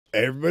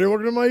Hey everybody,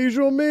 welcome to My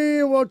Usual Me,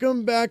 and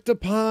welcome back to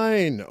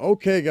Pine.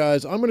 Okay,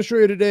 guys, I'm going to show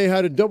you today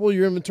how to double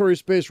your inventory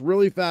space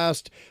really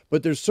fast,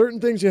 but there's certain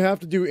things you have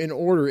to do in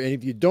order, and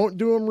if you don't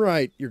do them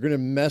right, you're going to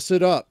mess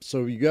it up.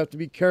 So you have to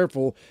be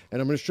careful,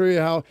 and I'm going to show you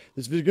how.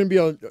 This is going to be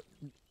a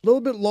little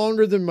bit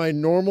longer than my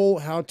normal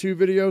how-to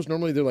videos.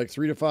 Normally they're like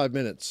 3 to 5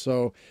 minutes,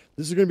 so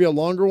this is going to be a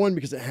longer one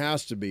because it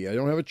has to be. I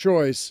don't have a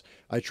choice.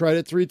 I tried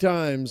it 3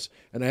 times,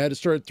 and I had to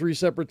start 3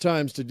 separate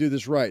times to do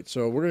this right.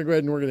 So we're going to go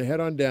ahead and we're going to head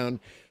on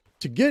down.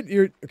 To get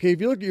your, okay, if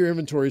you look at your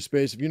inventory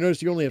space, if you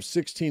notice you only have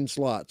 16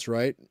 slots,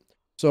 right?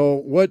 So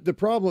what the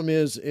problem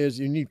is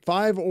you need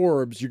 5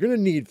 orbs. You're going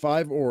to need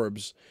 5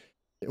 orbs.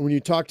 When you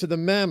talk to the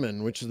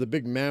mammon, which is the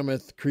big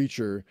mammoth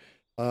creature,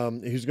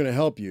 who's going to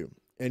help you.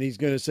 And he's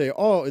going to say,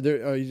 oh,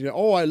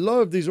 I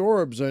love these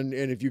orbs. And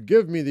if you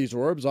give me these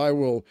orbs, I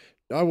will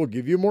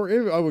give you more.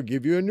 I will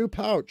give you a new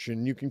pouch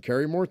and you can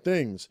carry more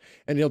things.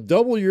 And he'll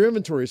double your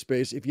inventory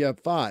space if you have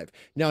 5.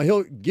 Now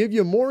he'll give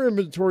you more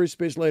inventory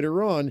space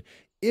later on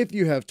if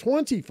you have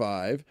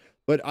 25,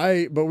 but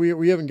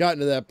we haven't gotten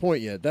to that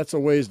point yet. That's a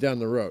ways down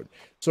the road.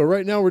 So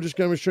right now we're just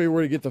going to show you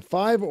where to get the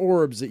 5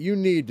 orbs that you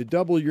need to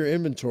double your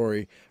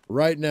inventory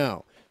right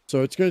now.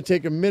 So it's going to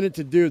take a minute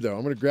to do though.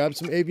 I'm going to grab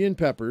some avian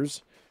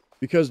peppers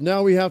because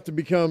now we have to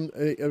become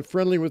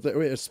friendly with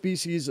a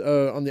species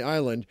on the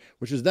island,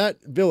 which is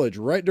that village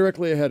right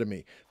directly ahead of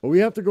me. But we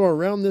have to go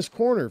around this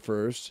corner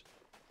first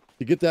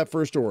to get that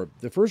first orb.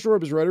 The first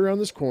orb is right around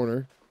this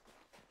corner.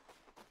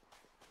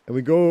 And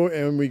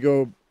we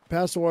go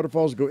past the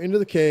waterfalls, go into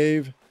the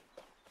cave,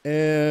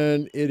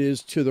 and it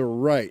is to the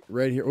right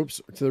here. Oops,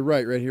 to the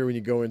right here when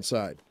you go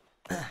inside.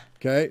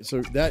 Okay,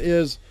 so that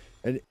is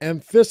an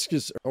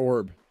amphiscus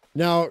orb.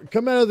 Now,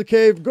 come out of the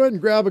cave, go ahead and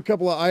grab a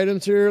couple of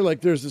items here.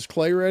 Like there's this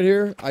clay right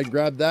here. I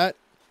grabbed that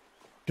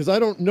because I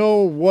don't know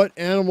what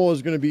animal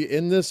is going to be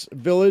in this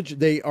village.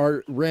 They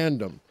are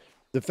random.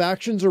 The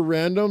factions are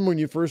random when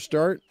you first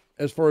start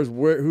as far as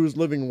who's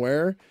living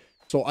where.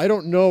 So I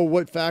don't know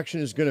what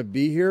faction is going to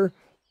be here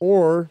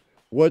or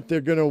what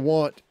they're going to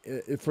want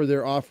for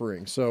their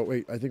offering. So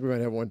wait, I think we might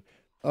have one.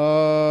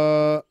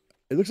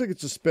 It looks like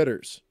it's the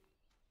Spitters.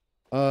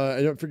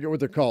 I don't forget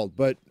what they're called,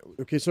 but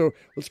okay. So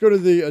let's go to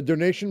the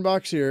donation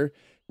box here.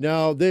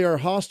 Now they are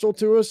hostile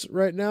to us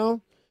right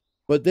now,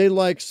 but they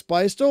like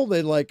Spicedle,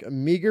 they like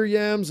meager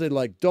yams, they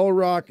like dull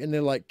rock, and they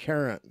like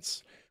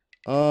carrots.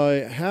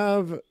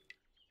 What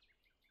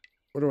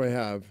do I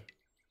have?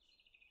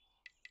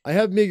 I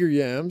have meager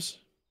yams.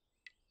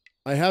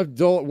 I have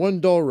one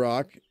dull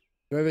rock.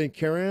 Do I have any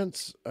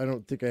carrots? I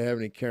don't think I have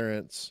any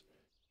carrots.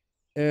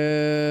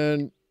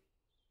 And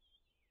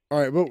all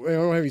right, but I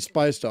don't have any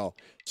spice doll.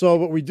 So,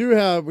 but we do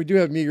have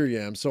meager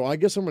yams. So I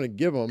guess I'm going to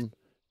give them.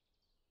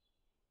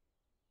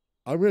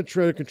 I'm going to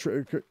try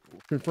to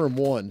confirm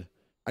one.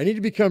 I need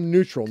to become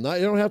neutral. Not,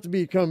 you don't have to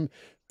become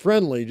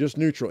friendly, just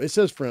neutral. It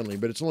says friendly,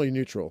 but it's only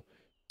neutral.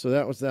 So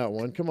that was that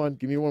one. Come on,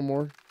 give me one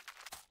more.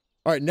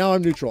 All right, now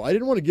I'm neutral. I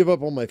didn't want to give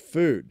up all my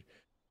food.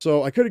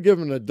 So I could have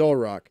given a dull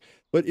rock.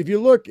 But if you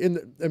look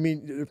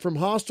from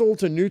hostile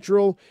to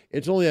neutral,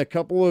 it's only a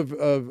couple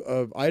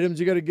of items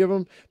you got to give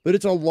them, but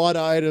it's a lot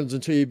of items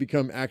until you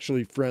become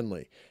actually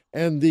friendly.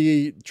 And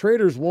the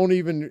traders won't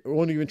even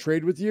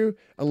trade with you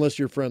unless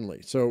you're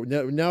friendly. So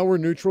now we're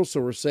neutral,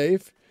 so we're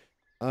safe.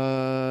 You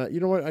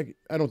know what?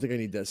 I don't think I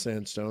need that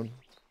sandstone.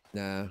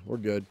 Nah, we're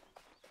good.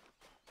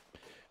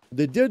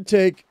 They did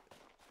take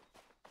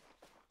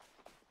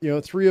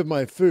 3 of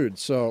my food,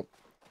 so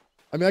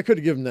I mean, I could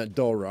have given that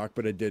dull rock,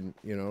 but I didn't,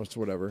 it's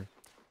whatever.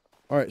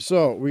 All right,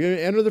 so we're going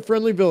to enter the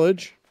friendly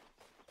village.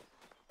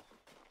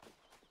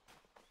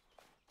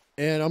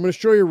 And I'm going to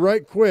show you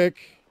right quick.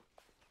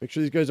 Make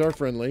sure these guys are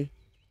friendly.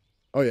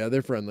 Oh, yeah,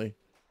 they're friendly.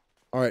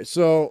 All right,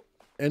 so,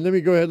 and let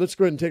me go ahead. Let's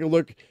go ahead and take a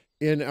look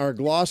in our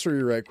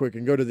glossary right quick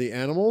and go to the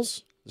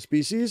animals, the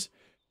species.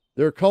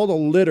 They're called a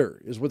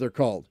litter is what they're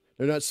called.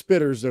 They're not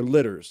spitters, they're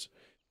litters.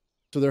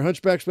 So they're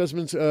hunchback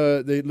specimens.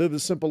 They live a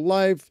simple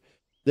life.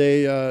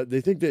 They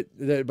think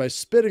that by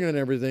spitting on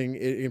everything,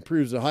 it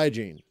improves the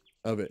hygiene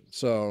of it.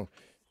 So,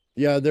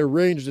 yeah, their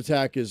ranged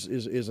attack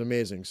is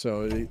amazing.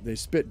 So they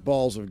spit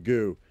balls of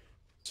goo.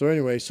 So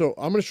anyway, so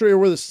I'm going to show you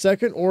where the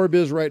second orb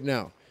is right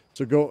now.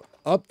 So go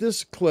up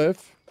this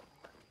cliff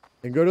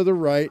and go to the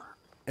right,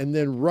 and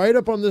then right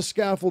up on this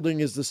scaffolding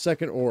is the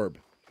second orb.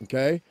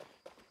 Okay,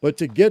 but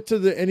to get to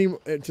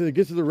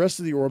the rest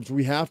of the orbs,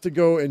 we have to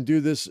go and do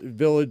this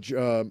village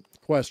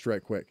quest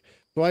right quick.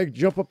 So I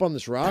jump up on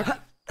this rock.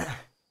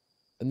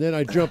 And then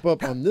I jump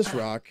up on this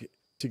rock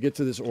to get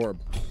to this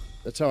orb.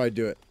 That's how I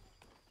do it.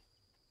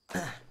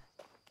 All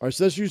right,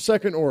 so that's your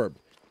second orb.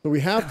 So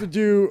we have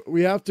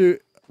to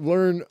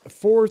learn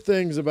 4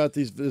 things about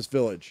this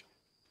village.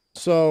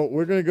 So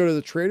we're going to go to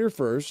the trader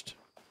first.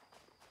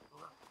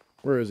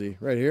 Where is he?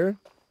 Right here?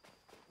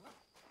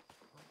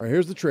 All right,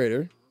 here's the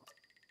trader.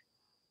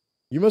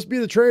 You must be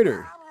the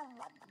trader.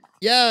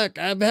 Yuck,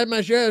 I've had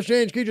my share of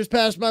strange creatures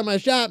pass by my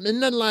shop,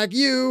 and none like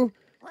you.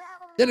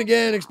 Then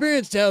again,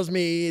 experience tells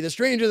me the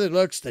stranger that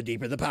looks, the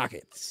deeper the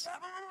pockets.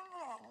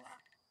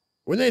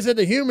 When they said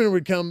the human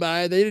would come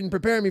by, they didn't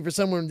prepare me for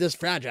someone this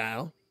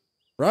fragile.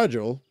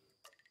 Fragile?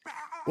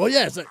 Well,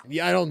 yes,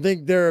 I don't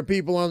think there are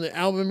people on the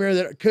Albamare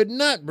that could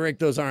not break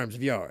those arms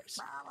of yours.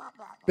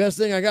 Best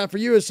thing I got for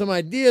you is some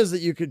ideas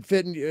that you could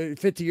fit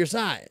to your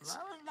size.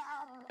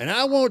 And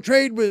I won't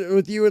trade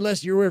with you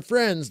unless you were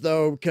friends,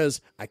 though,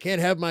 because I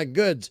can't have my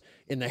goods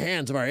in the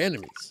hands of our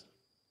enemies.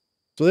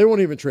 So they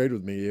won't even trade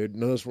with me, dude,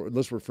 unless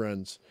we're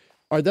friends.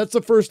 All right, that's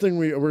the first thing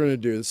we're going to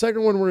do. The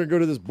second one, we're going to go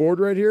to this board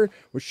right here,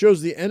 which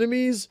shows the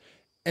enemies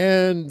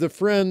and the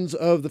friends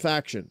of the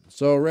faction.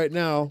 So right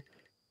now,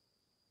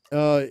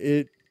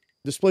 it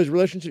displays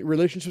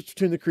relationships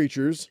between the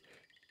creatures.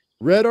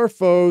 Red are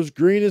foes,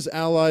 green is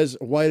allies,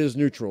 white is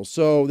neutral.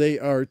 So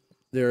they're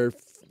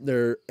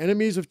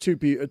enemies of two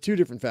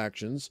different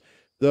factions.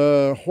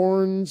 The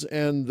horns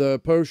and the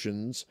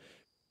potions.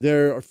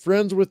 They're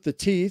friends with the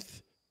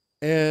teeth,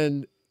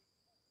 and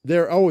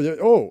they're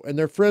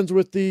friends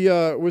with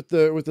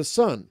the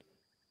sun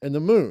and the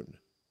moon.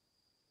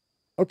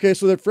 Okay,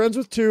 so they're friends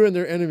with two and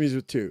they're enemies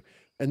with two.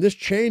 And this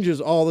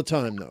changes all the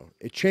time, though.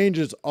 It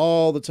changes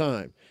all the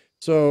time.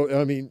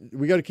 So, I mean,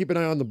 we got to keep an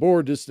eye on the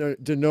board just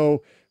to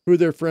know who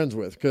they're friends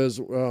with,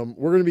 because we're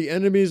going to be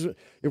enemies.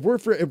 If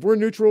we're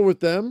neutral with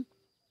them,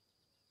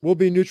 we'll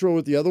be neutral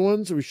with the other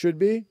ones. We should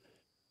be.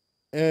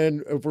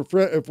 And if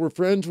we're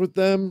friends with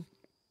them,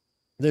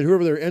 then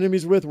whoever they're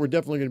enemies with, we're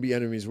definitely going to be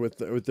enemies with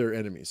their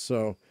enemies.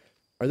 So, all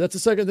right, that's the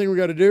second thing we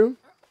got to do.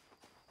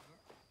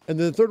 And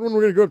then the third one,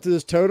 we're going to go up to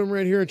this totem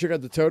right here and check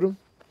out the totem.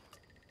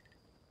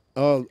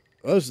 Oh,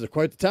 this is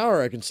quite the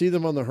tower. I can see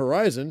them on the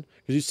horizon,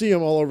 because you see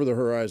them all over the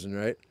horizon,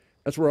 right?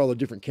 That's where all the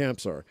different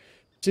camps are.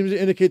 It seems to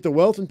indicate the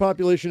wealth and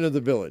population of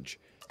the village.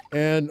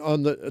 And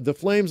on the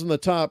flames on the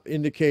top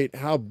indicate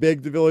how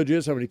big the village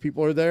is, how many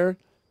people are there,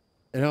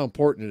 and how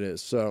important it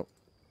is. So,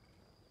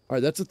 all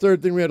right, that's the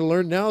third thing we had to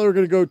learn. Now they're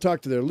going to go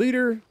talk to their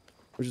leader,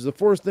 which is the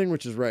fourth thing,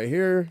 which is right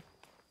here.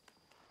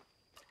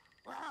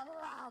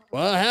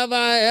 Well, have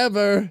I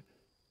ever?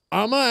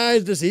 Are my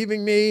eyes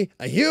deceiving me?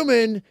 A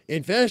human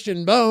in flesh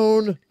and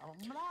bone?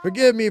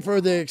 Forgive me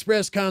for the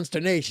expressed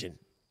consternation,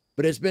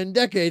 but it's been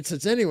decades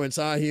since anyone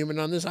saw a human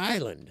on this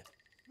island.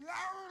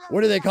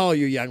 What do they call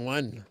you, young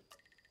one?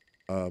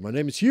 My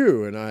name is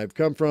Hugh, and I've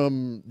come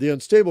from the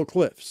unstable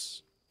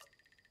cliffs.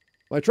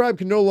 My tribe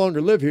can no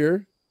longer live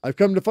here. I've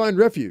come to find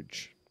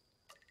refuge.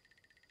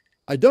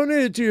 I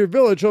donated to your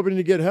village hoping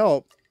to get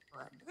help.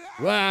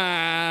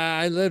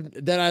 Why, I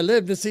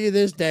lived to see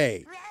this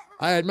day.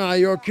 I admire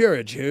your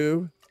courage,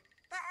 Hugh.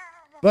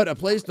 But a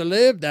place to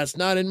live, that's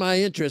not in my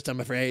interest, I'm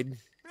afraid.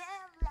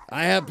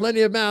 I have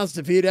plenty of mouths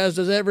to feed, as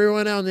does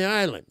everyone on the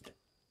island.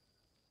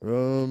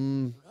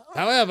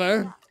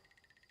 However,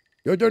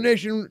 your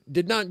donation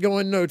did not go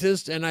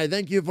unnoticed, and I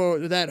thank you for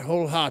that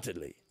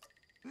wholeheartedly.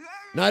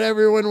 Not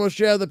everyone will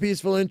share the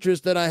peaceful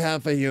interest that I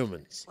have for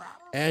humans,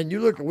 and you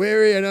look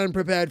weary and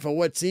unprepared for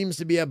what seems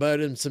to be a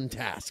burdensome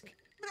task.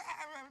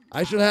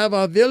 I shall have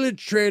our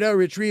village trader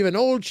retrieve an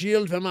old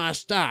shield from our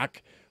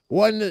stock,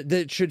 one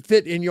that should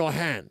fit in your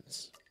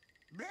hands.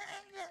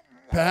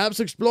 Perhaps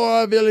explore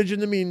our village in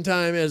the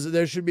meantime, as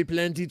there should be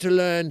plenty to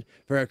learn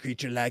for a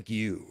creature like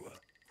you.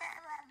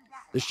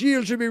 The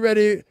shield should be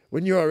ready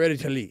when you are ready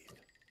to leave.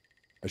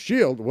 A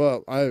shield?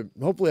 Well,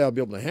 hopefully I'll be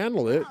able to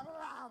handle it.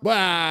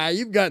 Why,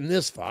 you've gotten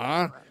this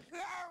far.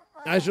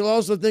 I shall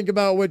also think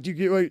about what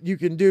you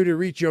can do to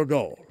reach your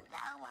goal.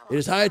 It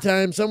is high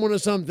time someone or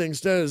something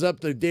stirs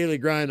up the daily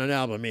grind on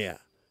Albamare.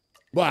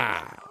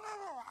 Wow.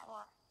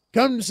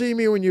 Come to see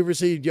me when you've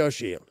received your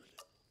shield.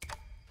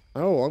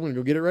 Oh, I'm going to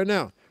go get it right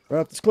now. Right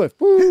off this cliff.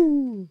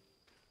 Woo!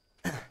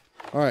 All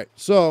right,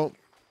 so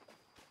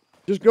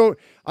just go.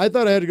 I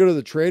thought I had to go to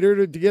the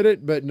trader to get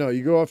it, but no,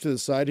 you go off to the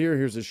side here.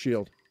 Here's the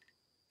shield.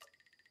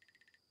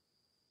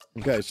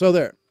 Okay, so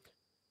there.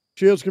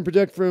 Shields can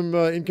protect from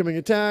incoming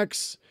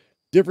attacks.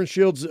 Different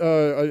shields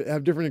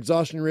have different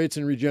exhaustion rates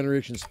and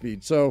regeneration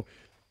speed. So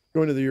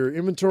go into your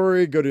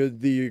inventory, go to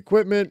the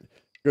equipment,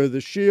 go to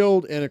the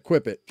shield, and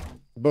equip it.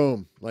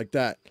 Boom, like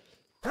that.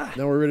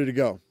 Now we're ready to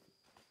go.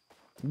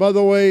 By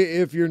the way,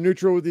 if you're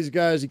neutral with these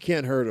guys, you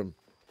can't hurt them.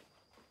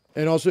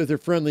 And also, if they're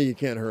friendly, you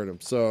can't hurt them.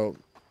 So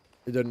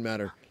it doesn't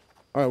matter.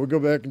 All right, we'll go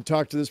back and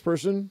talk to this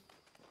person.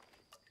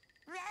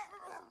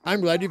 I'm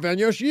glad you found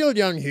your shield,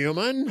 young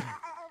human.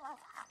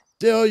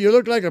 Still, you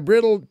look like a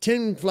brittle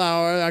tin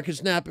flower I could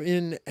snap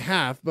in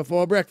half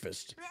before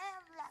breakfast.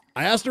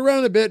 I asked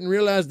around a bit and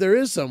realized there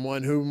is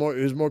someone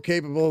who's more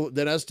capable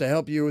than us to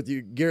help you with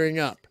you gearing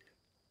up.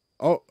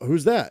 Oh,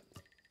 who's that?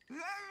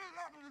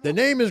 The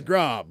name is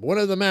Grob, one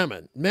of the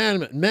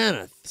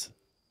mammoths.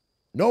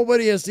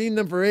 Nobody has seen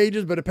them for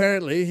ages, but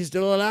apparently he's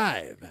still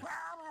alive.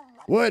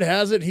 Word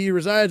has it he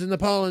resides in the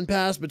Pollen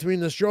Pass between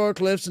the shore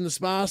cliffs and the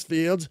sparse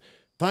fields.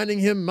 Finding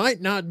him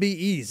might not be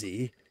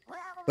easy,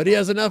 but he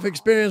has enough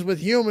experience with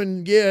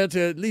human gear to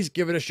at least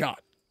give it a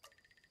shot.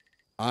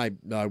 I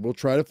will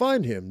try to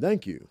find him,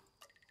 thank you.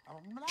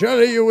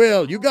 Surely you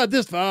will. You got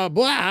this far.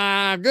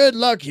 Blah! Good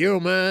luck,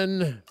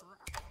 human.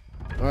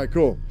 All right,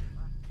 cool.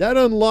 That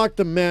unlocked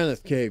the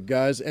Mammoth Cave,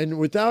 guys. And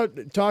without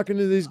talking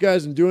to these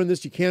guys and doing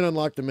this, you can't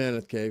unlock the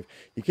Mammoth Cave.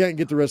 You can't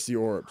get the rest of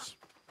the orbs.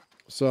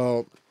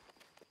 So,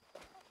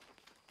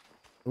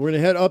 we're going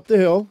to head up the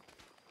hill.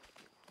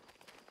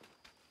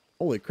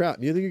 Holy crap.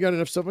 Do you think you got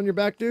enough stuff on your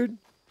back, dude?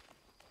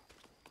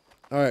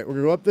 All right, we're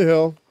going to go up the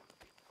hill.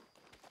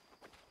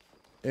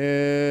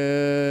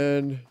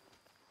 And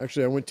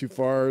actually, I went too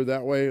far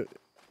that way. I'm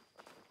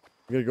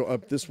going to go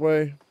up this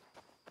way.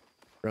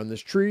 Around this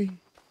tree.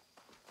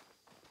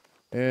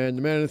 And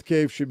the Mammoth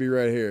Cave should be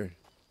right here.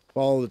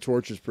 Follow the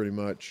torches pretty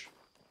much.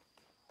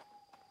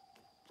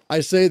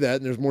 I say that,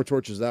 and there's more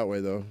torches that way,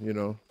 though, you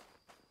know.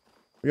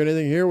 We got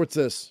anything here? What's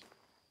this?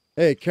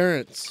 Hey,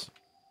 carrots.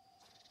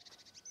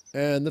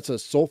 And that's a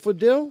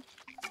sulfadil?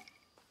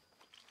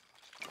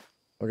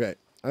 Okay.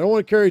 I don't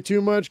want to carry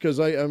too much, because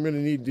I'm going to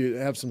need to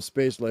have some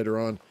space later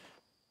on.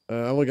 I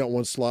only got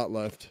one slot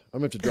left.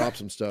 I'm going to have to drop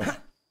some stuff.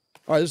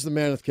 All right, this is the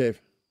Mammoth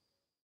Cave.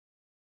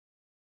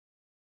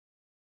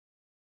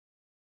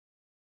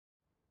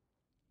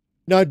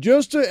 Now,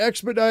 just to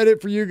expedite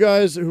it for you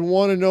guys who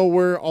want to know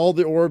where all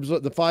the orbs,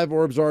 the 5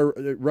 orbs are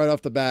right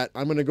off the bat,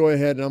 I'm going to go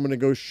ahead and I'm going to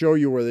go show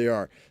you where they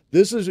are.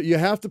 This is, you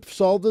have to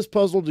solve this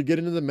puzzle to get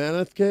into the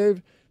Mammoth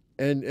Cave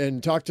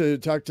and talk to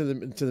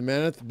the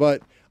Mammoth,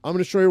 but I'm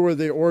going to show you where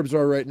the orbs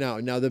are right now.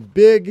 Now, the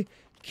big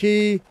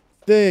key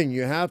thing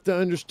you have to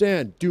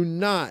understand, do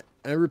not,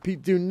 I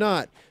repeat, do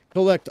not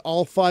collect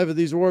all 5 of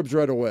these orbs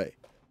right away.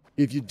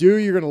 If you do,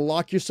 you're going to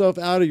lock yourself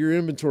out of your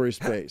inventory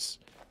space,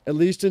 at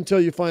least until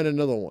you find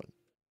another one.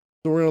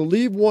 So we're going to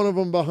leave one of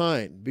them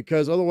behind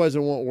because otherwise it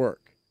won't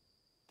work.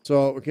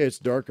 So, okay, it's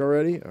dark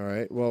already. All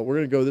right, well, we're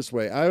going to go this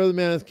way. Out of the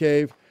Mammoth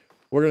Cave,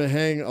 we're going to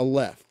hang a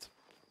left.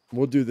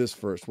 We'll do this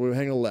first. We'll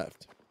hang a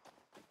left.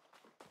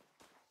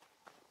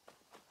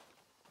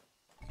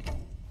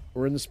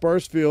 We're in the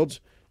sparse fields.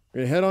 We're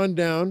going to head on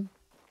down.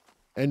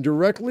 And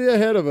directly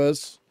ahead of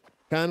us,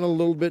 kind of a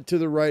little bit to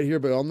the right here,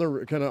 but on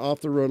the kind of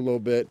off the road a little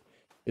bit,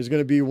 is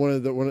going to be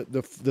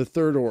the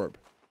third orb.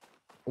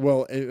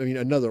 Well, I mean,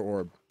 another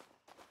orb.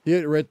 See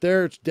it right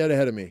there? It's dead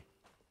ahead of me.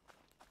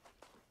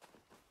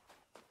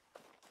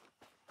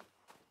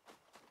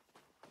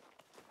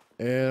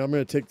 And I'm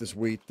going to take this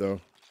wheat,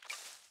 though.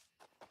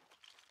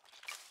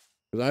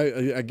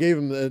 Because I gave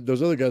them,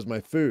 those other guys, my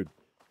food.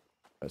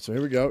 Right, so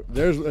here we go.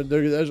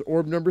 There's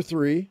orb number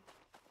 3.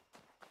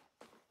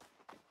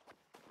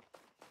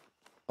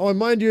 Oh, and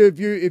mind you, if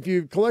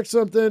you collect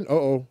something...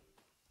 Uh-oh.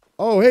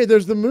 Oh, hey,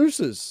 there's the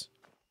mooses.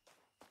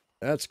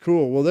 That's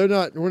cool. Well,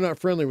 we're not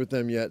friendly with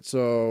them yet,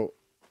 so...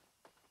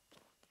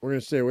 We're going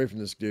to stay away from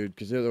this dude,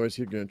 because otherwise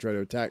he's going to try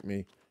to attack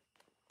me.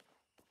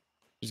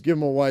 Just give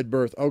him a wide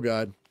berth. Oh,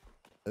 God.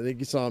 I think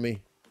he saw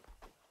me.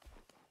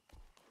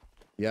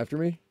 He after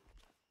me?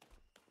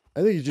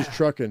 I think he's just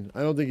trucking.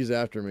 I don't think he's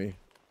after me.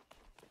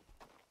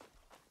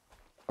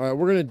 All right,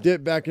 we're going to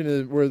dip back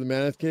into where the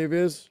Mammoth Cave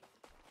is.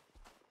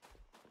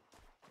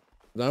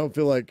 I don't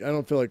feel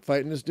like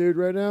fighting this dude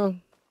right now. All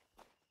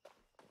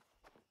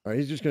right,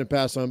 he's just going to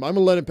pass on. I'm going to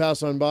let him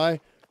pass on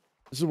by.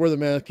 This is where the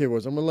Mammoth Cave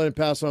was. I'm going to let him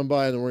pass on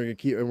by, and then we're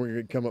going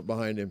to come up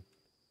behind him.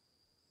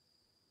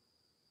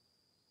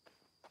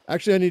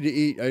 Actually, I need to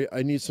eat.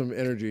 I need some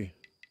energy.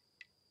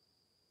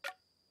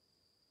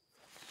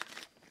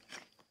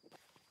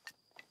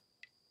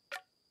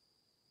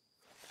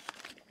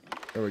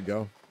 There we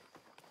go.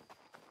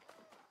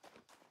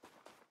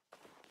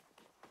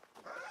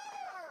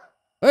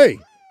 Hey!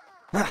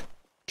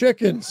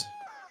 Chickens!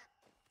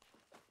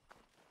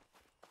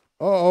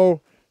 Uh-oh.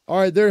 All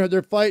right,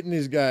 they're fighting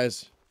these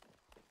guys.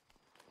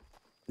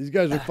 These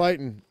guys are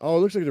fighting. Oh, it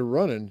looks like they're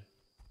running.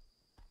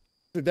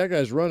 Looks like that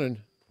guy's running.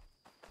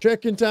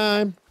 Chicken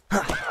time!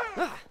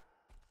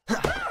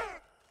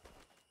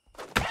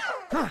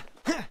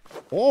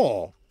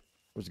 Oh!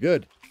 It was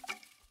good.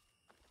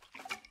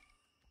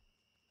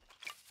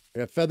 I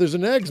got feathers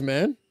and eggs,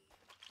 man.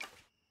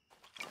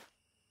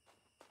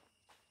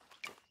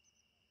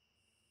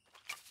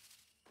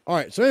 All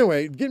right, so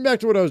anyway, getting back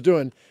to what I was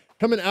doing.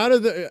 Coming out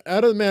of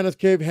the Mammoth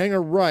Cave, hang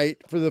a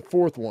right for the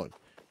 4th one.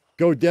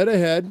 Go dead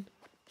ahead.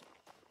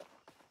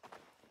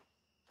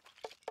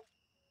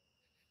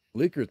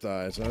 Leaker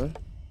thighs, huh?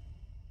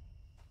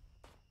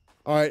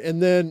 All right,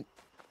 and then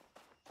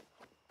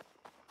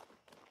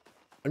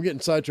I'm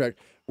getting sidetracked.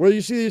 Where you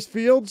see these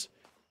fields,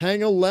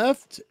 hang a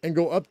left and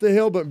go up the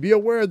hill, but be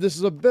aware this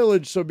is a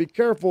village, so be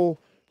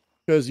careful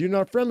because you're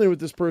not friendly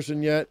with this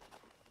person yet.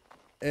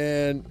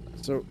 And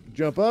so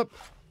jump up,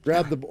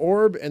 grab the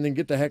orb, and then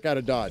get the heck out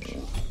of Dodge.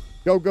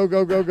 Go, go,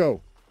 go, go, go.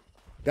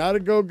 Gotta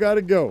go,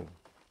 gotta go.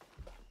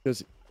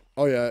 Because,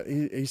 oh yeah,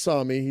 he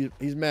saw me.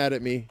 He's mad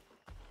at me.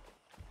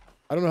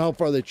 I don't know how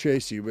far they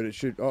chase you, but it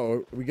should...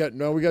 Uh-oh, we got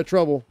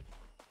trouble.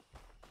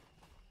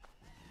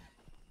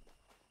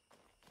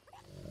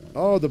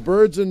 Oh, the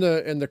birds and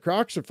the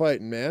crocs are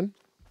fighting, man.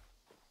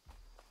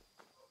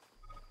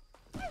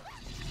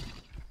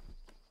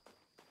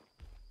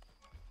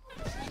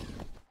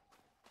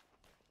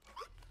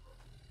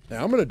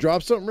 Now, I'm going to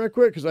drop something real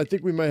quick because I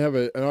think we might have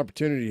an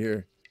opportunity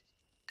here.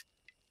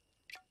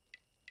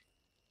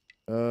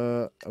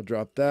 I'll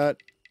drop that.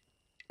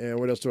 And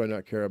what else do I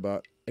not care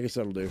about? I guess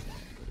that'll do.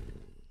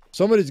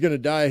 Somebody's going to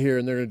die here,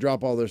 and they're going to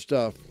drop all their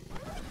stuff.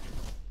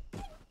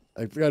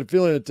 I've got a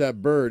feeling it's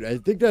that bird. I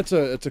think it's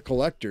a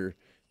collector.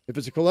 If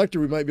it's a collector,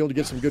 we might be able to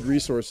get some good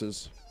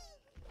resources.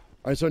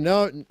 All right, so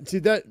now, see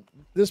that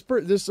this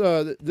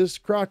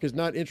croc is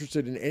not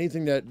interested in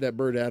anything that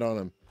bird had on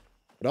him.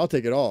 But I'll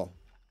take it all.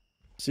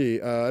 See,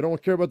 I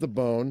don't care about the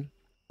bone.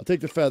 I'll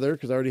take the feather,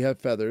 because I already have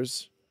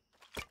feathers.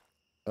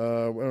 I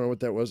don't know what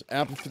that was.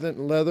 Apple flint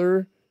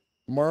leather.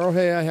 Marrow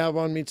hay I have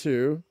on me,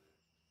 too.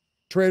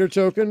 Trader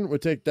token, we'll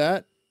take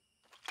that.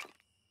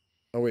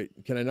 Oh, wait,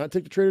 can I not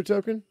take the trader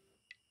token?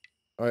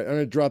 All right, I'm going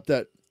to drop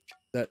that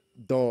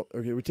doll.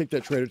 Okay, we take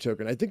that trader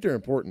token. I think they're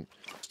important.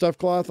 Stuffed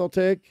cloth, I'll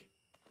take.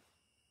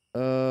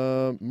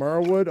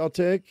 Marrowwood, I'll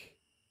take.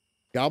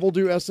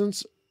 Gobbledew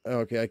essence.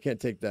 Okay, I can't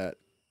take that.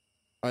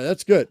 All right,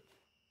 that's good.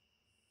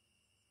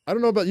 I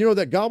don't know about,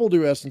 that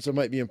gobbledew essence, it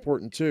might be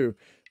important too.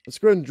 Let's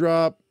go ahead and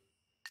drop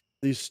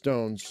these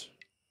stones.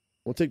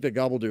 We'll take that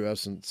gobbledew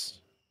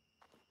essence.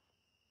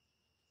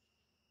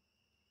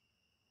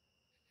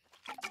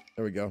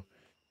 There we go.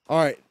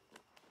 All right.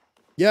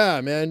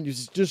 Yeah, man, you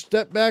just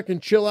step back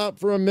and chill out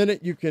for a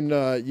minute. You can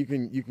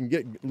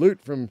get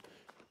loot from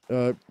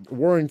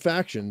warring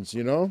factions,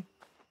 All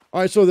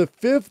right, so the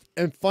fifth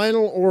and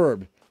final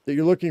orb that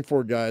you're looking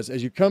for, guys,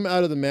 as you come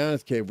out of the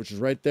Mammoth Cave, which is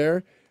right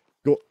there,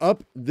 go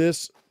up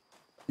this.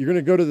 You're going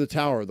to go to the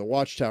tower, the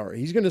watchtower.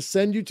 He's going to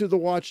send you to the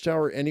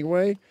watchtower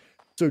anyway,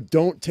 so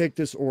don't take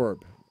this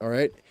orb, all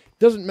right?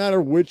 Doesn't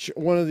matter which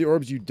one of the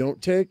orbs you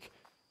don't take,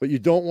 but you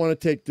don't want to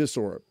take this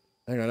orb.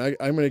 Hang on,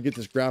 I'm going to get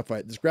this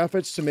graphite. This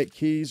graphite's to make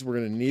keys. We're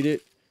going to need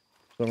it,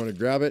 so I'm going to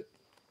grab it.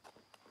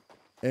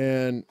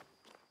 And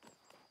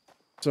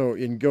so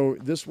you can go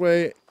this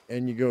way,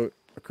 and you go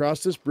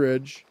across this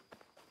bridge,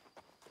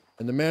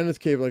 and the Mammoth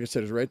Cave, like I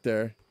said, is right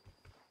there.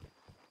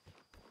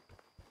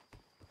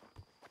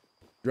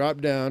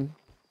 Drop down.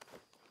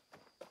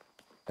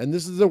 And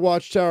this is the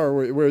watchtower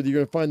where you're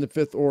going to find the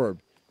fifth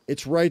orb.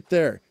 It's right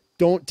there.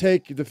 Don't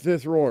take the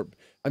fifth orb.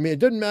 I mean, it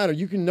doesn't matter.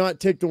 You can not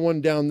take the one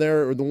down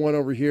there or the one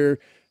over here.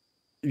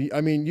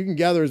 I mean, you can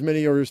gather as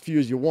many or as few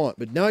as you want.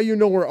 But now you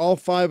know where all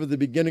 5 of the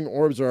beginning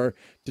orbs are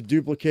to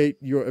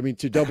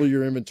to double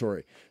your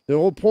inventory. The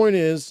whole point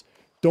is,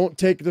 don't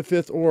take the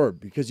fifth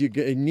orb because you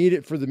need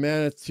it for the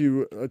Mammoth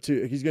to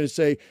he's going to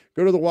say,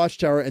 go to the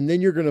watchtower, and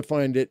then you're going to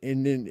find it,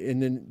 and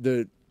then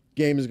the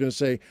game is going to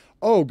say,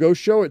 oh, go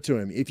show it to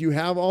him. If you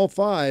have all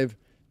 5,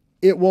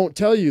 it won't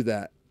tell you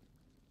that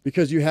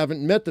because you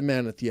haven't met the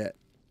Mammoth yet.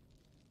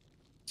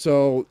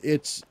 So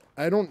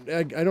I don't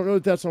know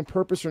if that's on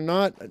purpose or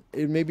not.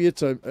 Maybe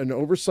it's an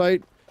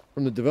oversight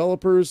from the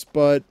developers,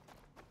 but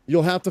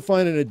you'll have to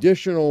find an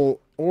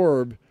additional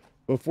orb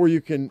before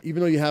you can, even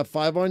though you have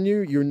 5 on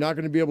you, you're not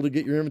going to be able to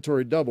get your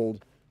inventory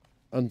doubled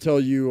until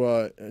you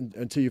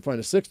find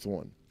a 6th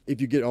one, if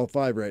you get all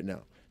 5 right now.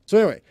 So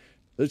anyway,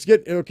 let's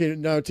get, okay,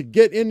 now to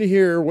get into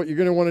here, what you're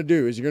going to want to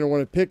do is you're going to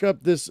want to pick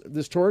up this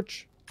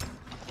torch,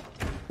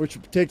 which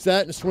takes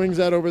that and swings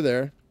that over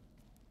there.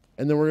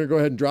 And then we're going to go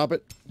ahead and drop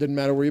it. Doesn't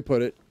matter where you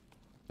put it.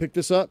 Pick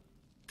this up,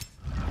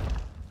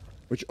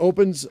 which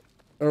opens,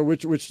 or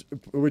which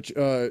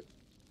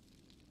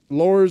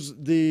lowers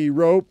the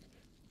rope,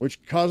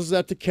 which causes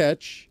that to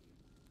catch.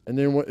 And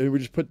then we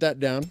just put that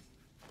down.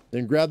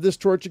 Then grab this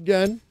torch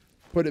again,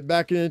 put it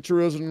back into its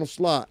original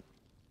slot.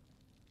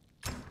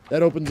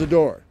 That opens the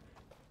door.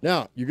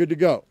 Now, you're good to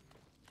go.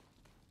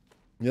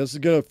 This is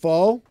going to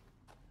fall.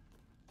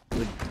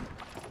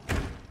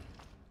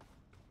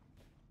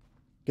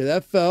 Okay,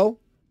 that fell.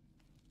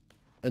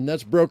 And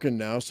that's broken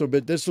now. So,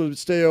 but this will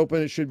stay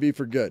open. It should be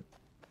for good.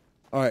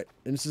 All right.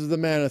 And this is the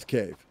Mammoth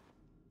Cave.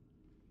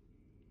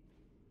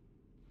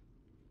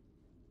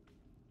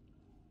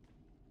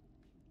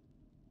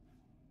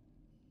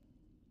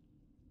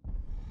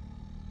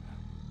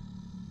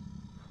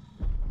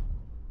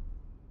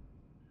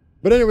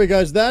 But anyway,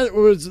 guys, that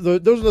was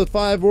those are the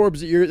 5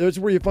 orbs that's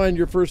where you find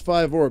your first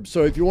 5 orbs.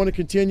 So if you want to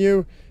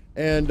continue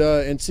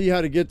and see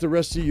how to get the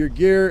rest of your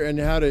gear and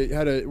how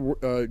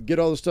to get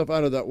all the stuff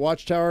out of that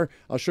watchtower,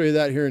 I'll show you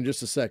that here in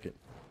just a second.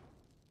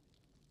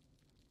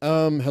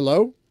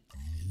 Hello?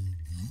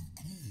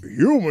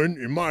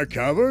 Human in my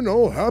cavern?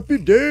 Oh, happy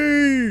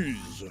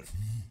days!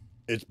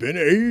 It's been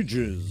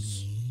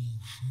ages.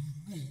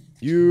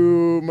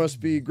 You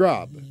must be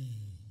Grob.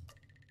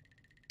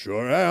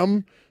 Sure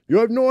am. You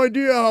have no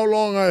idea how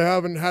long I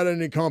haven't had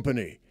any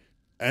company.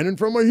 And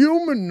from a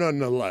human,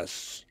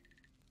 nonetheless.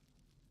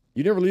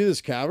 You never leave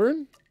this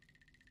cavern?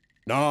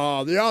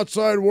 Nah, the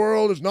outside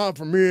world is not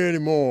for me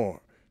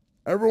anymore.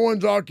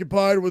 Everyone's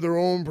occupied with their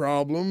own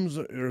problems.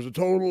 There's a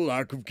total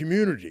lack of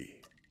community.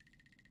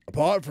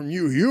 Apart from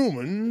you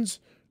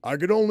humans, I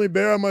could only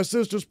bear my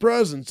sister's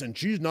presence, and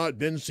she's not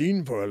been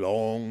seen for a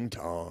long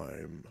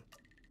time.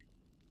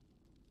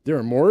 There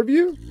are more of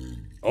you?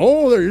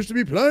 Oh, there used to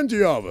be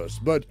plenty of us,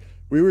 but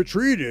we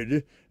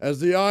retreated as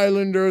the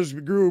islanders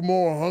grew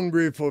more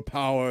hungry for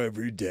power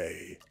every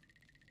day.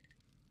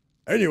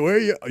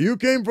 Anyway, you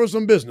came for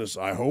some business,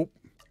 I hope.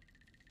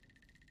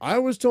 I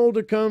was told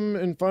to come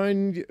and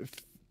find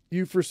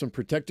you for some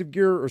protective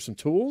gear or some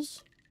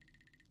tools.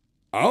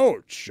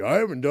 Ouch, I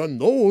haven't done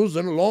those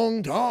in a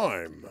long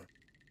time.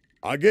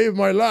 I gave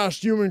my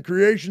last human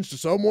creations to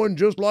someone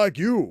just like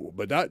you,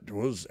 but that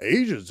was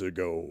ages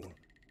ago.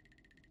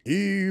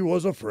 He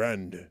was a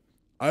friend.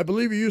 I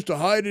believe he used to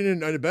hide in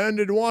an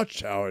abandoned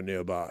watchtower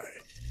nearby.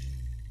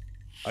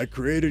 I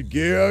created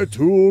gear,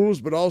 tools,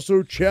 but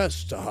also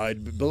chests to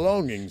hide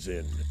belongings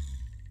in.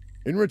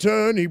 In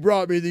return, he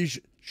brought me these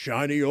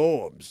shiny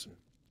orbs.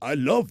 I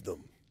love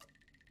them.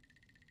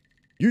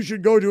 You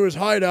should go to his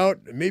hideout,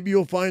 and maybe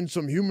you'll find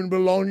some human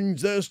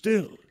belongings there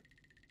still.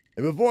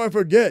 And before I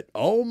forget,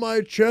 all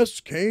my chests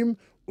came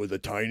with a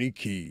tiny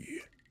key.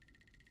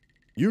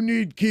 You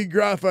need key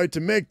graphite to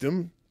make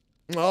them.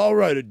 I'll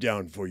write it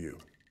down for you.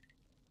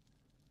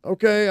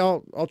 Okay,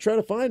 I'll try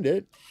to find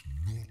it.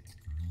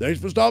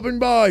 Thanks for stopping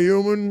by,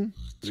 human.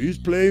 Please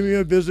pay me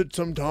a visit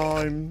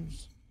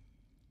sometimes.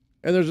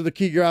 And there's the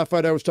key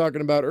graphite I was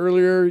talking about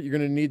earlier. You're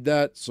going to need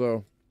that,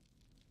 so.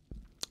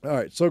 All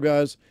right, so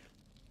guys,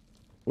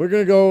 we're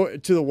going to go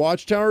to the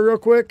watchtower real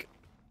quick.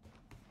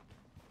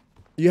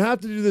 You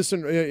have to do this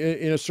in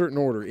a certain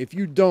order. If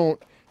you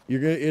don't,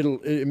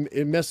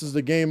 it messes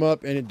the game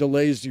up and it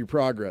delays your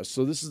progress.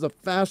 So this is the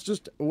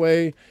fastest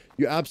way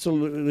you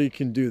absolutely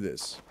can do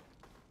this.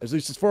 At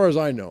least as far as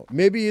I know.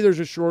 Maybe there's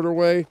a shorter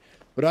way,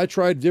 but I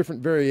tried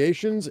different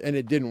variations and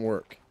it didn't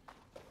work.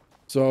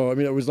 So, I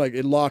mean, it was like,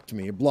 it locked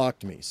me, it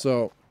blocked me.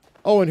 So,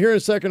 oh, and here in a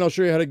second, I'll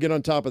show you how to get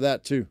on top of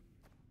that too.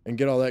 And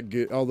get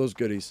all those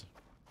goodies.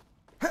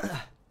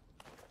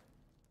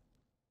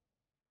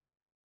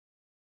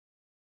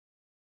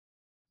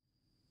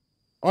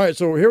 All right,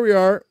 so here we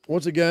are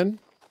once again.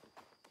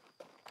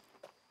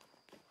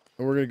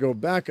 And we're going to go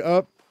back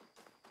up.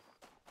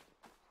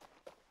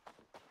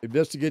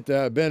 Investigate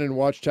the abandoned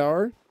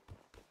watchtower.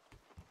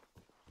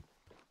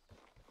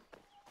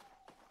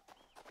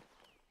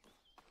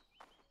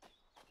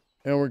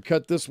 And we're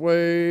cut this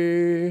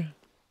way.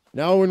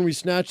 Now when we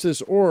snatch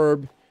this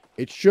orb,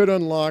 it should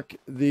unlock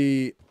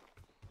the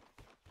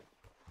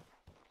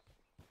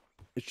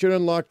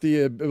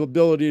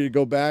ability to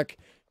go back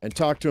and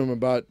talk to him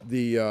about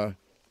the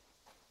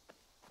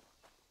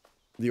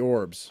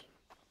orbs.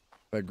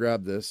 If I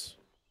grab this.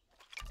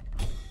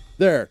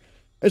 There.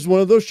 It's one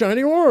of those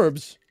shiny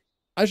orbs.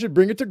 I should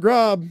bring it to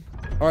Grob.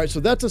 All right, so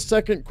that's a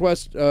second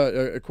quest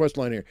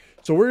line here.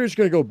 So we're just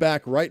going to go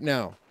back right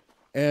now.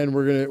 And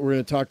we're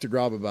gonna talk to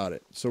Grob about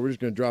it. So we're just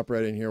gonna drop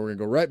right in here. We're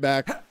gonna go right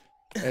back,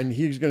 and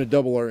he's gonna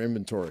double our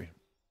inventory.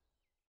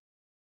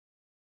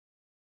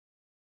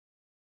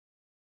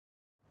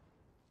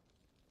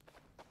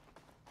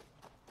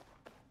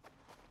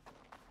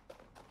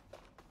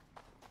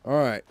 All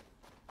right,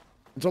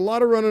 it's a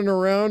lot of running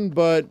around,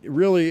 but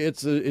really,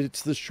 it's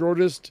the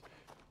shortest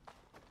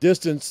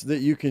distance that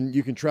you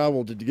can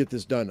travel to get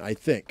this done. I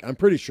think. I'm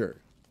pretty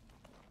sure.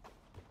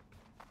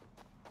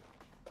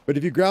 But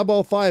if you grab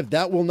all 5,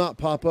 that will not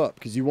pop up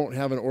because you won't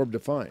have an orb to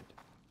find.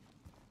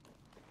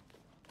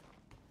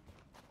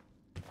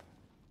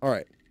 All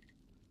right.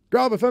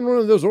 Grob, I found one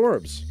of those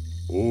orbs.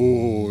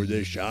 Oh,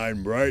 they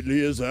shine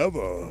brightly as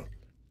ever.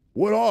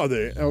 What are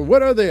they?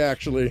 What are they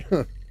actually?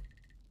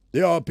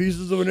 They are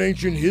pieces of an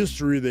ancient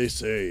history, they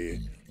say.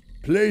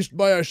 Placed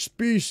by a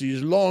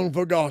species long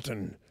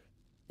forgotten.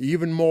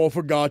 Even more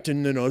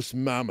forgotten than us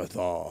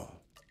Manathar.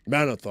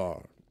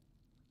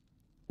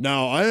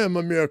 Now, I am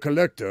a mere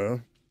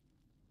collector.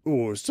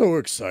 Oh, so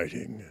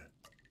exciting.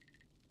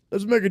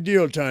 Let's make a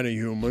deal, tiny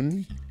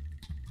human.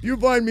 If you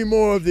find me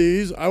more of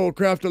these, I will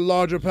craft a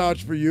larger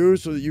pouch for you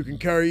so that you can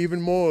carry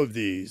even more of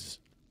these.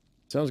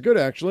 Sounds good,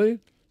 actually.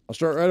 I'll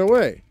start right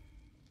away.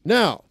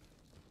 Now,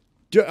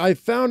 I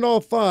found all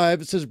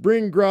 5. It says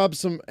bring Grob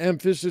some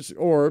amphibious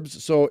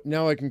orbs, so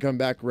now I can come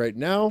back right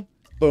now.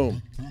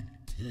 Boom.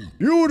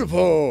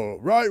 Beautiful!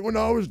 Right when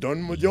I was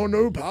done with your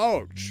new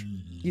pouch.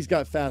 He's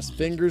got fast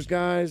fingers,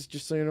 guys,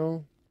 just so you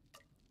know.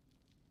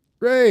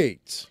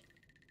 Great.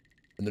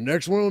 And the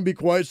next one will be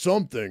quite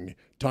something,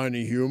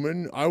 tiny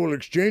human. I will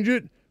exchange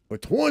it for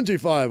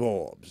 25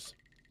 orbs.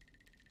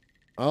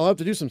 I'll have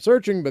to do some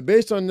searching, but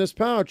based on this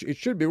pouch, it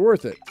should be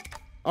worth it.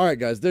 All right,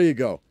 guys, there you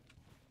go.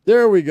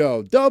 There we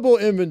go. Double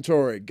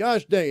inventory.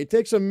 Gosh dang, it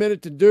takes a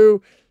minute to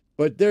do,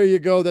 but there you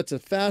go. That's the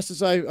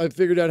fastest I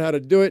figured out how to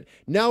do it.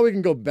 Now we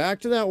can go back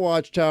to that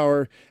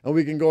watchtower, and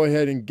we can go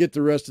ahead and get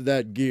the rest of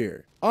that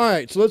gear. All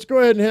right, so let's go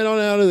ahead and head on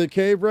out of the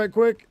cave right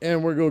quick,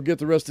 and we're going to get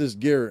the rest of this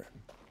gear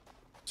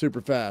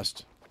super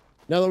fast.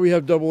 Now that we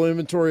have double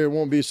inventory, it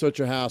won't be such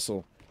a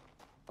hassle.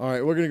 All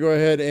right, we're going to go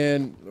ahead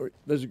and we're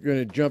going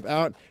to jump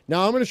out.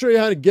 Now, I'm going to show you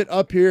how to get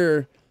up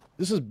here.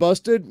 This is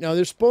busted. Now,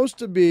 there's supposed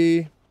to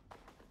be...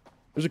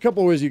 There's a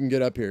couple of ways you can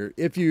get up here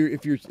if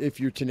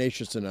you're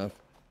tenacious enough.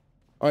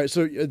 All right,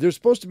 so there's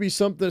supposed to be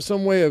some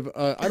way of...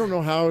 I don't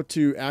know how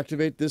to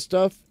activate this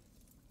stuff.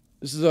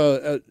 This is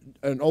an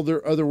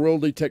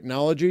otherworldly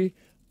technology,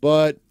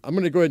 but I'm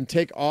going to go ahead and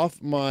take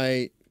off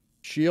my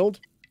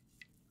shield.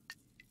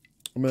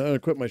 I'm going to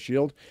equip my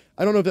shield.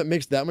 I don't know if that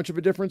makes that much of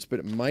a difference, but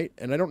it might.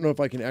 And I don't know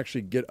if I can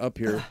actually get up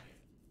here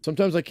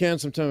Sometimes I can,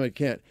 sometimes I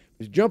can't.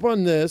 If you jump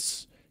on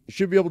this, you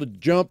should be able to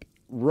jump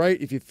right,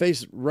 if you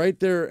face right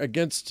there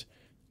against,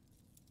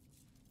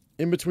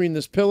 in between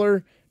this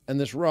pillar and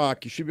this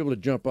rock, you should be able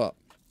to jump up.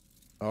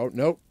 Oh,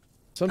 nope.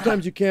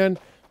 Sometimes you can,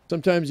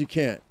 sometimes you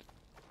can't.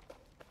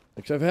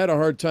 Because I've had a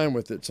hard time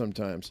with it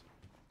sometimes.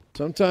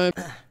 Sometimes,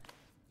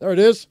 there it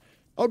is.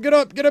 Oh, get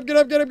up, get up, get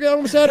up, get up, get up. I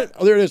almost had it.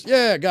 Oh, there it is.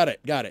 Yeah, got it,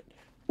 got it.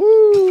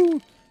 Woo!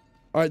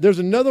 All right, there's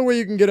another way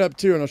you can get up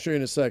too, and I'll show you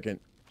in a second.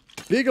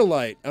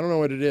 Bigalite. I don't know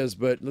what it is,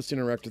 but let's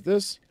interact with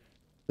this.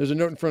 There's a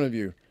note in front of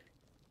you.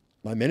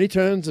 My many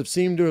turns have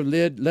seemed to have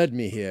led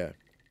me here.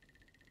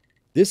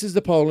 This is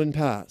the Poland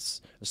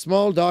Pass, a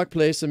small dark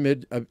place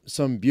amid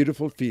some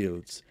beautiful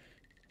fields.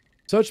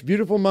 Such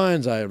beautiful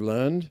minds, I have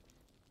learned.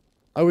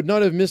 I would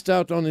not have missed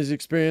out on this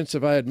experience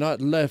if I had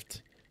not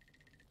left.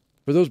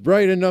 For those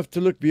bright enough to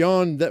look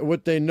beyond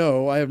what they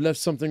know, I have left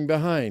something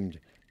behind.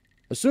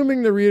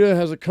 Assuming the reader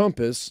has a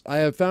compass, I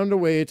have found a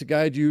way to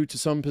guide you to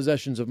some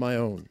possessions of my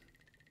own.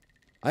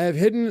 I have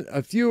hidden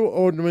a few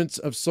ornaments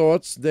of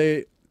sorts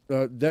that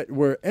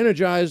were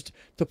energized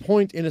to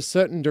point in a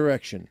certain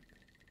direction.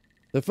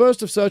 The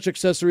first of such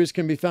accessories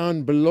can be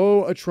found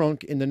below a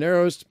trunk in the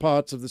narrowest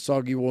parts of the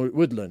soggy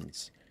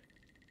woodlands.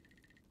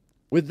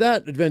 With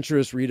that,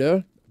 adventurous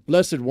reader,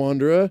 blessed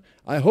wanderer,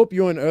 I hope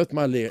you unearth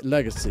my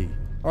legacy.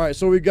 All right,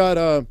 so we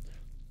got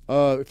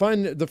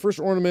find the first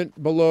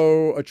ornament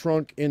below a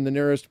trunk in the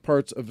nearest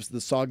parts of the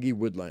soggy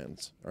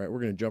woodlands. All right, we're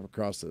gonna jump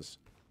across this.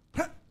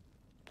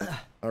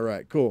 All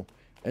right, cool.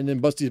 And then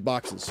bust these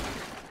boxes.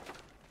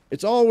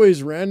 It's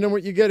always random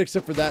what you get,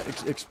 except for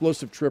that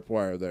explosive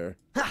tripwire there.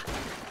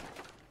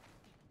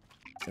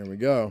 There we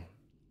go.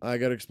 I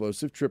got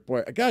explosive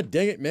tripwire. God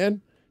dang it,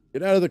 man!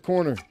 Get out of the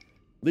corner.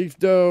 Leaf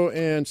dough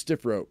and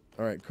stiff rope.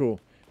 All right,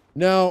 cool.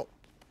 Now,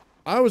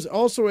 I was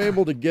also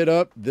able to get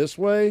up this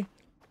way.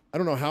 I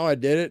don't know how I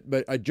did it,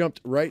 but I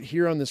jumped right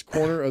here on this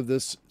corner of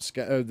this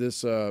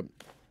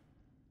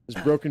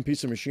broken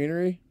piece of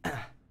machinery,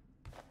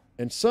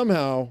 and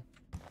somehow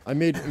I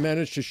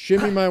managed to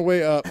shimmy my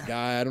way up.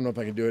 Guy, I don't know if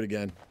I can do it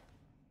again.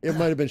 It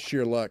might have been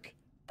sheer luck,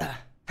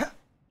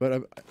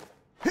 but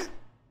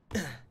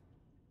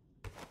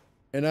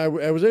I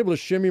was able to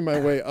shimmy my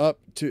way up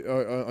to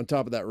on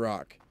top of that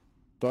rock.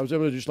 So I was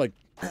able to just like,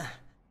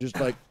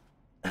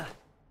 I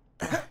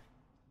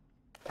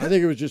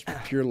think it was just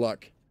pure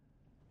luck.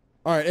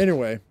 All right,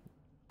 anyway.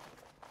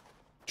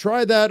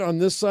 Try that on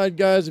this side,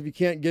 guys, if you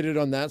can't get it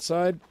on that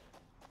side.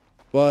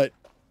 But,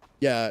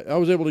 yeah, I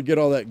was able to get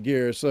all that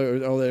gear, so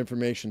all that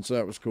information, so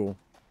that was cool.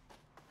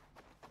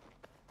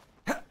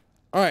 All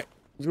right,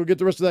 let's go get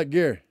the rest of that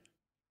gear.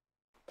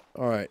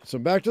 All right, so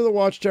back to the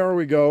watchtower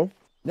we go.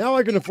 Now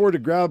I can afford to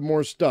grab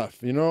more stuff.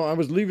 You know, I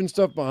was leaving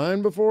stuff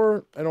behind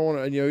before. I don't want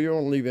to, you know, you don't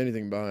want to leave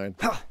anything behind.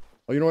 Oh,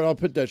 you know what? I'll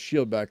put that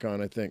shield back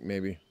on, I think,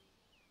 maybe.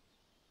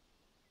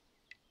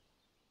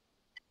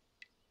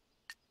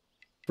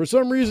 For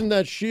some reason,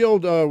 that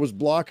shield was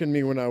blocking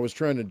me when I was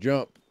trying to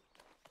jump.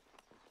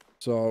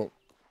 So,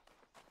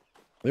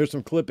 there's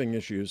some clipping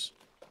issues.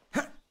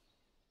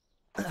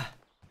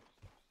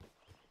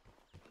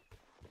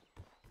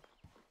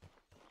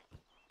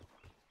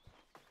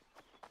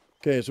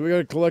 Okay, so we got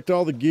to collect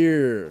all the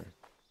gear.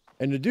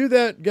 And to do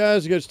that,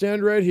 guys, you got to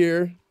stand right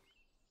here.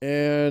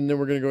 And then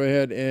we're going to go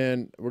ahead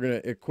and we're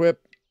going to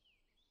equip.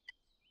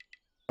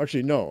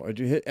 Actually, no. I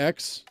do hit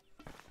X.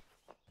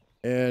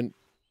 And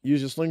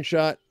use a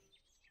slingshot.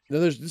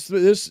 Then there's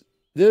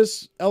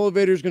this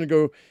elevator is going to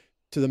go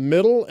to the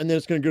middle. And then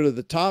it's going to go to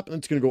the top. And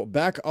it's going to go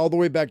back all the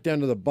way back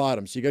down to the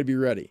bottom. So you got to be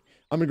ready.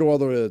 I'm going to go all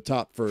the way to the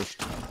top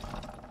first.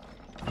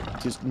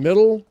 Just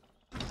middle.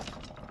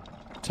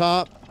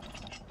 Top.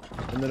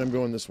 And then I'm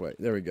going this way.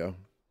 There we go.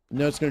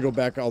 Now it's going to go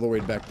back all the way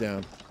back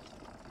down.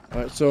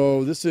 All right,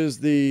 so this is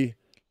the...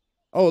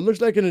 Oh, it looks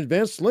like an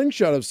advanced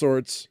slingshot of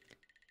sorts.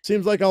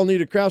 Seems like I'll need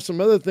to craft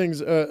some other things,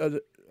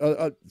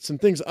 some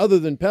things other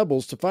than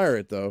pebbles to fire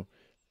it, though.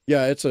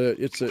 Yeah, it's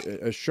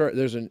a sharp...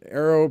 There's an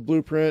arrow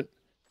blueprint,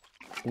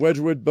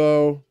 Wedgwood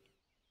bow.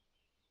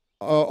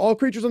 All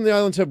creatures on the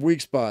islands have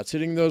weak spots.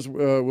 Hitting those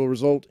will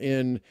result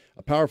in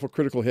a powerful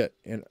critical hit.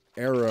 And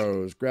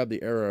arrows. Grab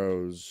the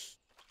arrows.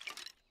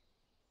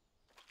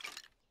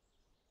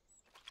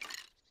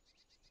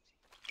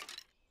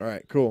 All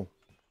right, cool.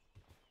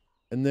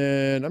 And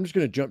then I'm just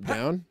going to jump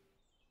down.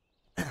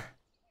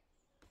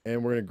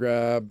 And we're going to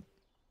grab...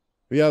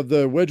 We have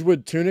the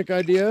Wedgwood tunic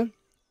idea.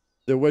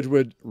 The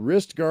Wedgwood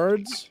wrist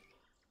guards.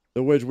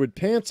 The Wedgwood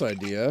pants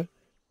idea.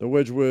 The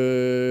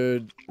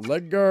Wedgwood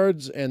leg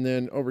guards. And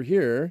then over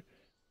here,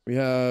 we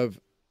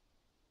have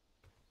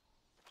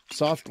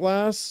soft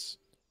glass,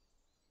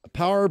 a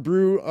power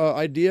brew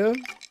idea,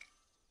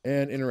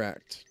 and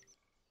interact.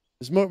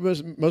 This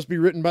must be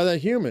written by that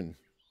human.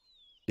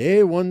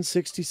 Day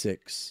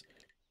 166.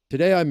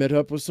 Today I met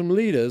up with some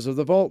leaders of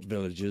the vault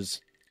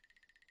villages.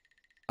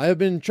 I have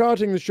been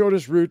charting the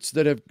shortest routes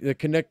that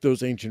connect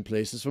those ancient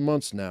places for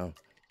months now.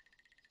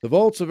 The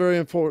vaults are very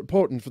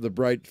important for the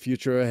bright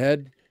future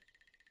ahead.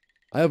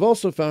 I have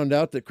also found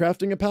out that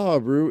crafting a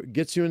power brew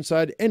gets you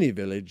inside any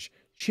village,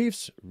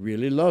 Chiefs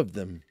really loved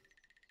them.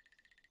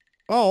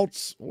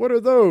 Alts? What are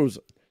those?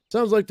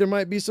 Sounds like there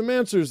might be some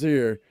answers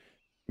here.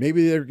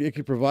 Maybe it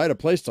could provide a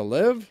place to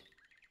live?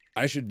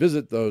 I should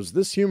visit those.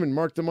 This human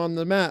marked them on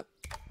the map.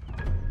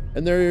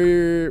 And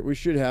there, we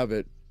should have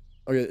it.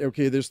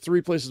 Okay, there's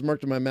 3 places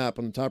marked on my map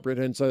on the top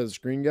right-hand side of the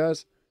screen,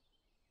 guys.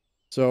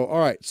 So, all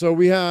right. So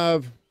we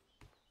have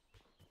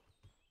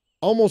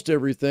almost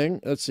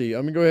everything. Let's see.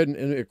 I'm going to go ahead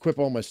and equip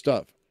all my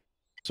stuff.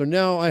 So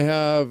now I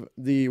have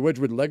the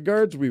Wedgwood leg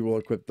guards. We will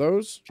equip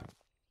those.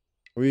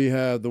 We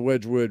have the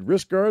Wedgwood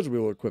wrist guards. We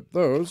will equip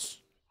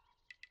those.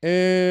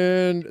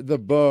 And the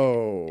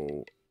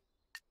bow.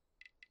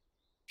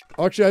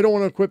 Actually, I don't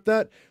want to equip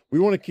that. We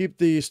want to keep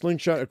the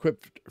slingshot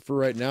equipped for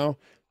right now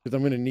because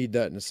I'm going to need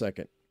that in a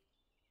second.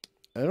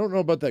 I don't know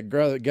about that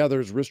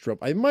gatherer's wrist rope.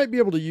 I might be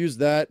able to use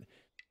that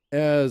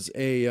as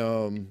a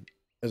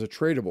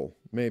tradable,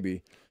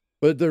 maybe.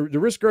 But the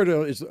wrist guard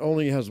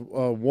only has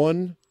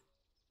 1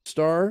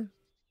 star,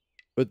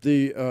 but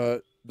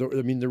the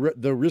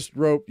wrist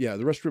rope, yeah,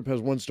 the wrist rope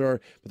has 1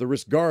 star, but the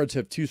wrist guards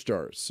have 2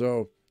 stars.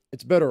 So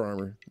it's better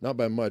armor, not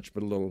by much,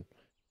 but a little.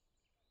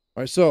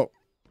 All right, so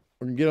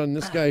we're gonna get on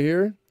this guy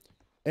here,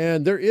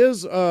 and there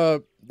is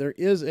a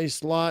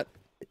slot.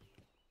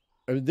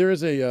 I mean, there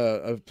is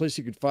a place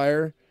you could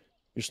fire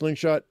your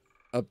slingshot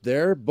up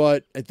there,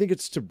 but I think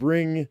it's to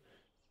bring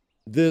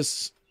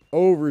this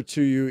over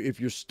to you if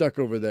you're stuck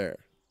over there,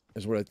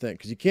 is what I think.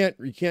 Because you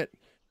can't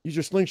use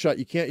your slingshot.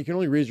 You can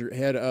only raise your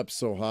head up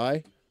so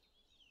high.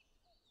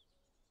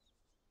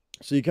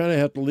 So you kind of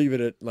have to leave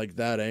it at like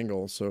that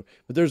angle. So,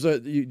 but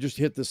you just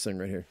hit this thing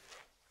right here.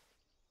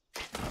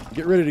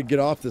 Get ready to get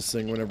off this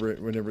thing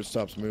whenever it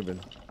stops moving.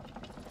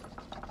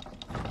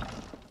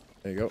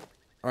 There you go.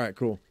 All right,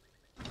 cool.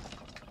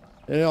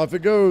 And off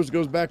it goes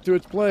back to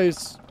its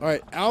place. All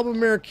right,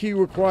 Albamare key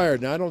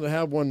required. Now I don't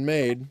have one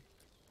made,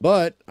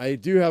 but I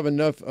do have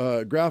enough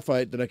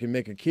graphite that I can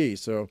make a key.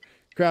 So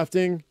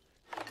crafting,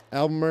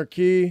 Albamare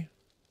key.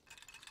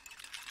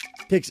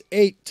 Takes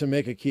 8 to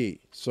make a key.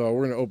 So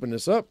we're gonna open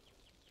this up.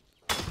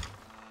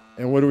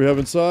 And what do we have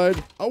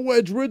inside? A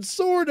Wedgwood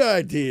sword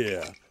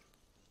idea.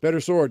 Better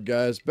sword,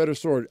 guys. Better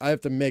sword. I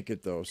have to make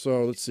it, though.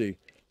 So, let's see.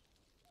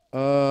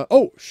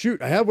 Oh,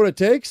 shoot. I have what it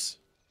takes?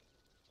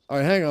 All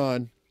right, hang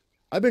on.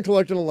 I've been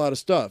collecting a lot of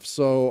stuff.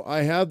 So,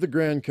 I have the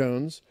grand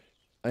cones.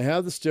 I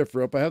have the stiff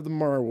rope. I have the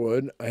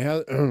marwood. I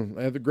have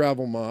the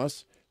gravel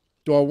moss.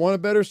 Do I want a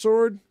better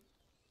sword?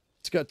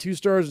 It's got 2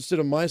 stars instead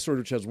of my sword,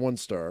 which has 1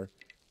 star.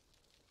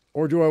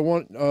 Or do I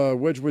want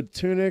Wedgwood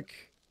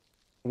tunic?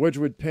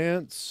 Wedgwood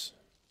pants?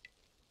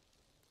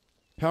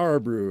 Power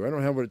brew. I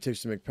don't have what it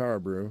takes to make power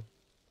brew.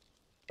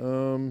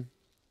 Oh,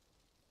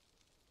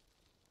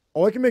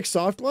 I can make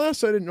soft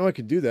glass? I didn't know I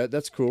could do that.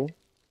 That's cool.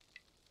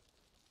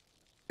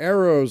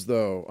 Arrows,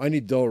 though. I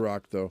need dull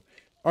rock, though.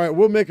 All right,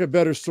 we'll make a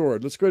better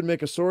sword. Let's go ahead and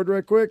make a sword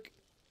right quick.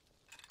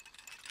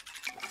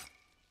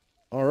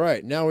 All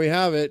right, now we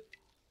have it.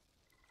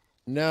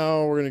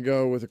 Now we're going to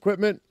go with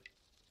equipment.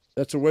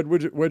 That's a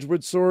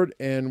Wedgwood sword,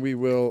 and we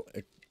will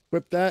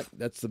equip that.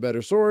 That's the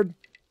better sword.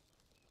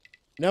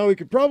 Now we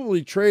could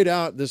probably trade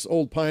out this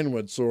old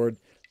pinewood sword,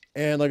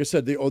 and like I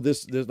said,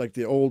 there's like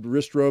the old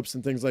wrist ropes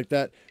and things like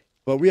that.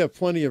 But we have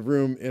plenty of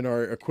room in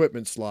our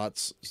equipment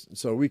slots,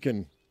 so we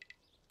can,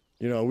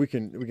 we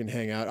can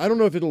hang out. I don't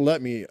know if it'll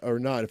let me or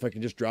not, if I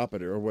can just drop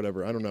it or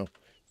whatever. I don't know.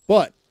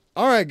 But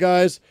all right,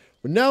 guys.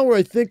 But now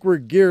I think we're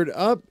geared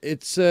up.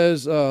 It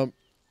says, okay,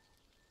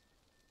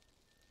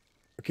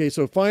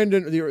 so find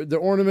the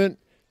ornament.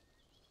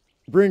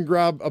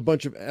 Grab a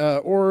bunch of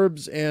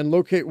orbs and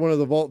locate one of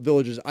the vault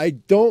villages. I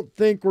don't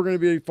think we're going to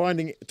be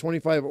finding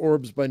 25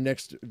 orbs by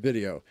next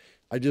video.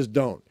 I just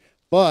don't.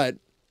 But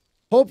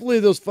hopefully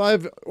those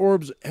 5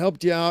 orbs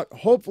helped you out.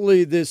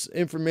 Hopefully this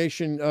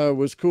information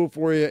was cool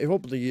for you.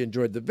 Hopefully you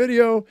enjoyed the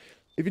video.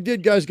 If you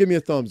did, guys, give me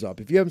a thumbs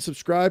up. If you haven't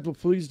subscribed, well,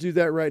 please do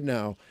that right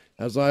now.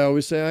 As I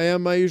always say, I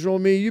am my usual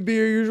me. You be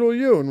your usual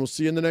you, and we'll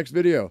see you in the next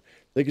video.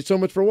 Thank you so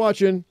much for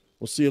watching.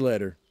 We'll see you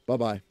later.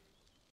 Bye-bye.